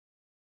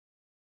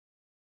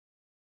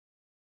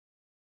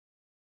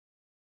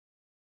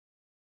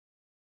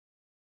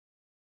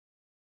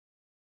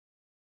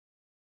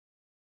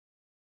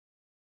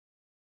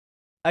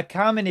A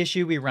common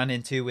issue we run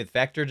into with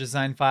vector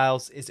design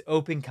files is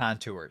open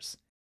contours.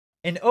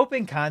 An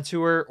open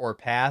contour or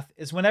path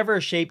is whenever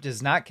a shape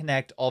does not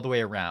connect all the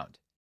way around.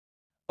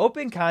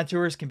 Open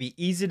contours can be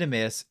easy to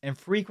miss and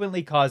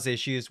frequently cause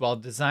issues while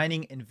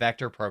designing in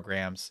vector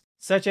programs,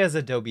 such as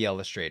Adobe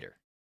Illustrator.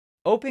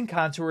 Open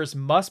contours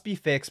must be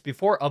fixed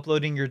before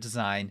uploading your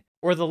design,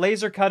 or the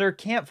laser cutter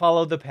can't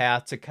follow the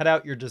path to cut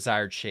out your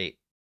desired shape.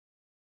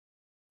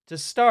 To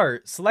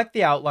start, select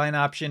the outline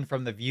option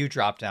from the View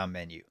drop-down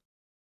menu.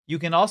 You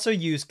can also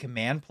use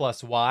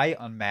Command+Y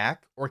on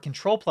Mac or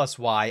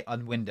Control+Y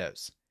on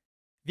Windows.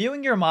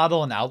 Viewing your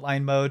model in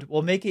outline mode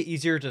will make it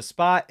easier to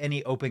spot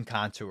any open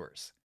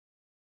contours.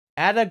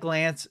 At a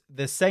glance,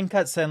 the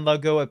SendCutSend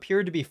logo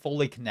appeared to be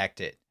fully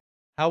connected.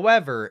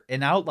 However,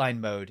 in outline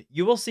mode,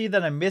 you will see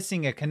that I'm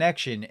missing a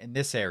connection in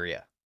this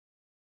area.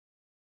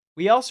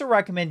 We also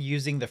recommend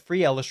using the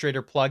free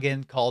Illustrator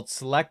plugin called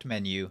Select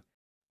Menu,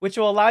 which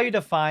will allow you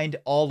to find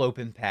all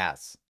open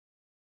paths.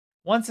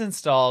 Once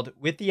installed,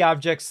 with the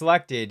object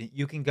selected,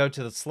 you can go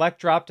to the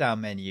Select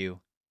drop-down menu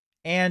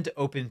and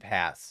Open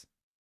Paths.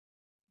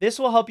 This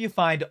will help you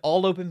find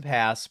all open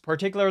paths,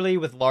 particularly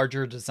with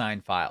larger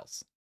design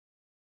files.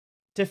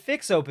 To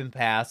fix open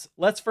paths,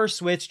 let's first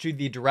switch to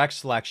the Direct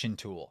Selection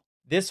tool.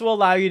 This will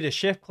allow you to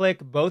shift-click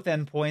both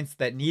endpoints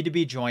that need to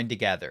be joined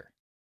together.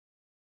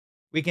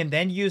 We can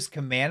then use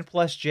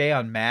Command+J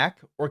on Mac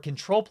or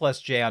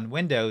Control+J on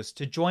Windows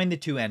to join the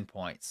two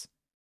endpoints.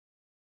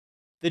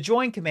 The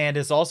Join command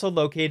is also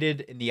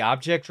located in the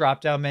Object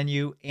drop-down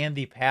menu and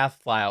the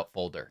Path flyout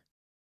folder.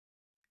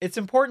 It's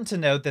important to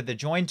note that the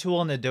Join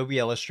tool in Adobe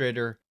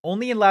Illustrator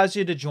only allows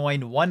you to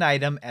join one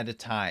item at a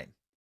time.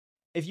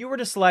 If you were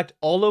to select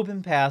all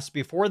open paths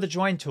before the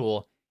Join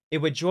tool, it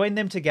would join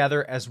them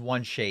together as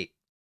one shape.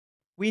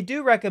 We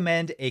do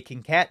recommend a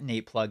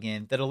Concatenate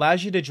plugin that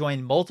allows you to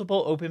join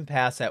multiple open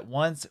paths at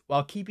once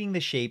while keeping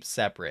the shapes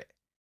separate.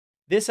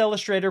 This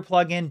Illustrator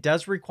plugin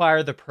does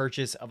require the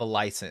purchase of a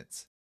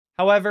license.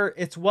 However,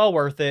 it's well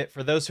worth it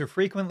for those who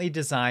frequently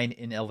design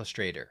in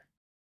Illustrator.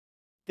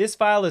 This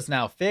file is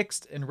now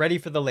fixed and ready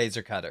for the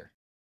laser cutter.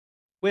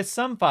 With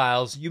some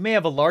files, you may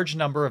have a large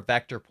number of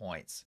vector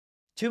points.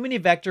 Too many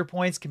vector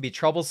points can be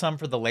troublesome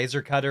for the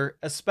laser cutter,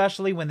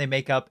 especially when they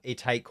make up a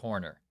tight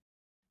corner.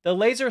 The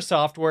laser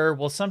software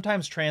will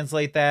sometimes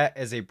translate that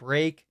as a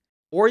break,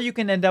 or you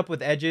can end up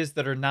with edges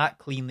that are not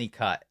cleanly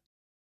cut.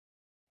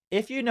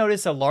 If you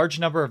notice a large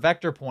number of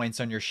vector points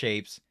on your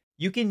shapes,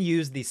 you can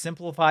use the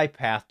Simplify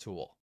Path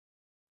tool.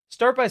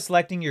 Start by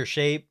selecting your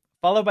shape,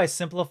 followed by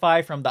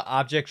Simplify from the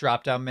Object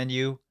drop-down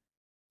menu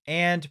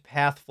and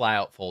Path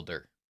flyout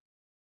folder.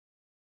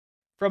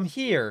 From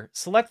here,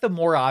 select the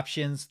More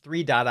Options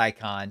 3-dot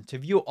icon to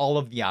view all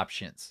of the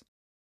options.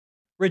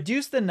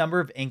 Reduce the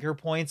number of anchor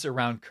points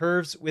around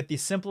curves with the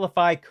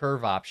Simplify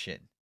Curve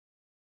option.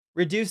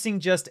 Reducing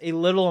just a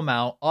little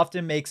amount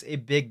often makes a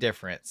big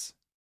difference.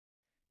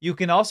 You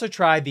can also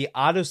try the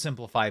Auto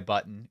Simplify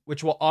button,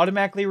 which will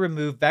automatically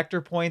remove vector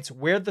points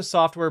where the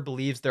software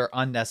believes they're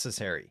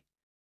unnecessary.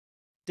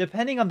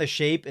 Depending on the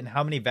shape and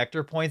how many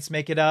vector points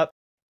make it up,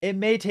 it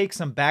may take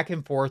some back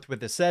and forth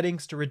with the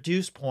settings to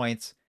reduce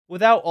points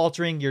without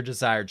altering your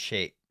desired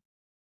shape.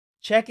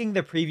 Checking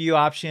the Preview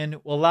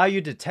option will allow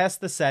you to test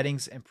the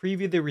settings and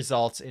preview the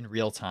results in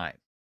real time.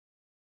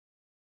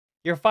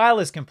 Your file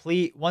is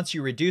complete once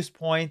you reduce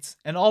points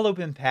and all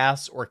open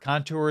paths or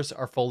contours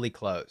are fully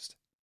closed.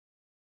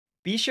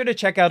 Be sure to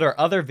check out our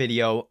other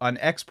video on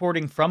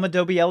exporting from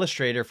Adobe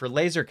Illustrator for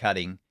laser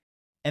cutting,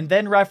 and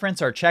then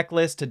reference our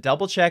checklist to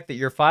double check that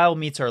your file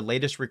meets our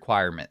latest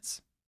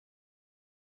requirements.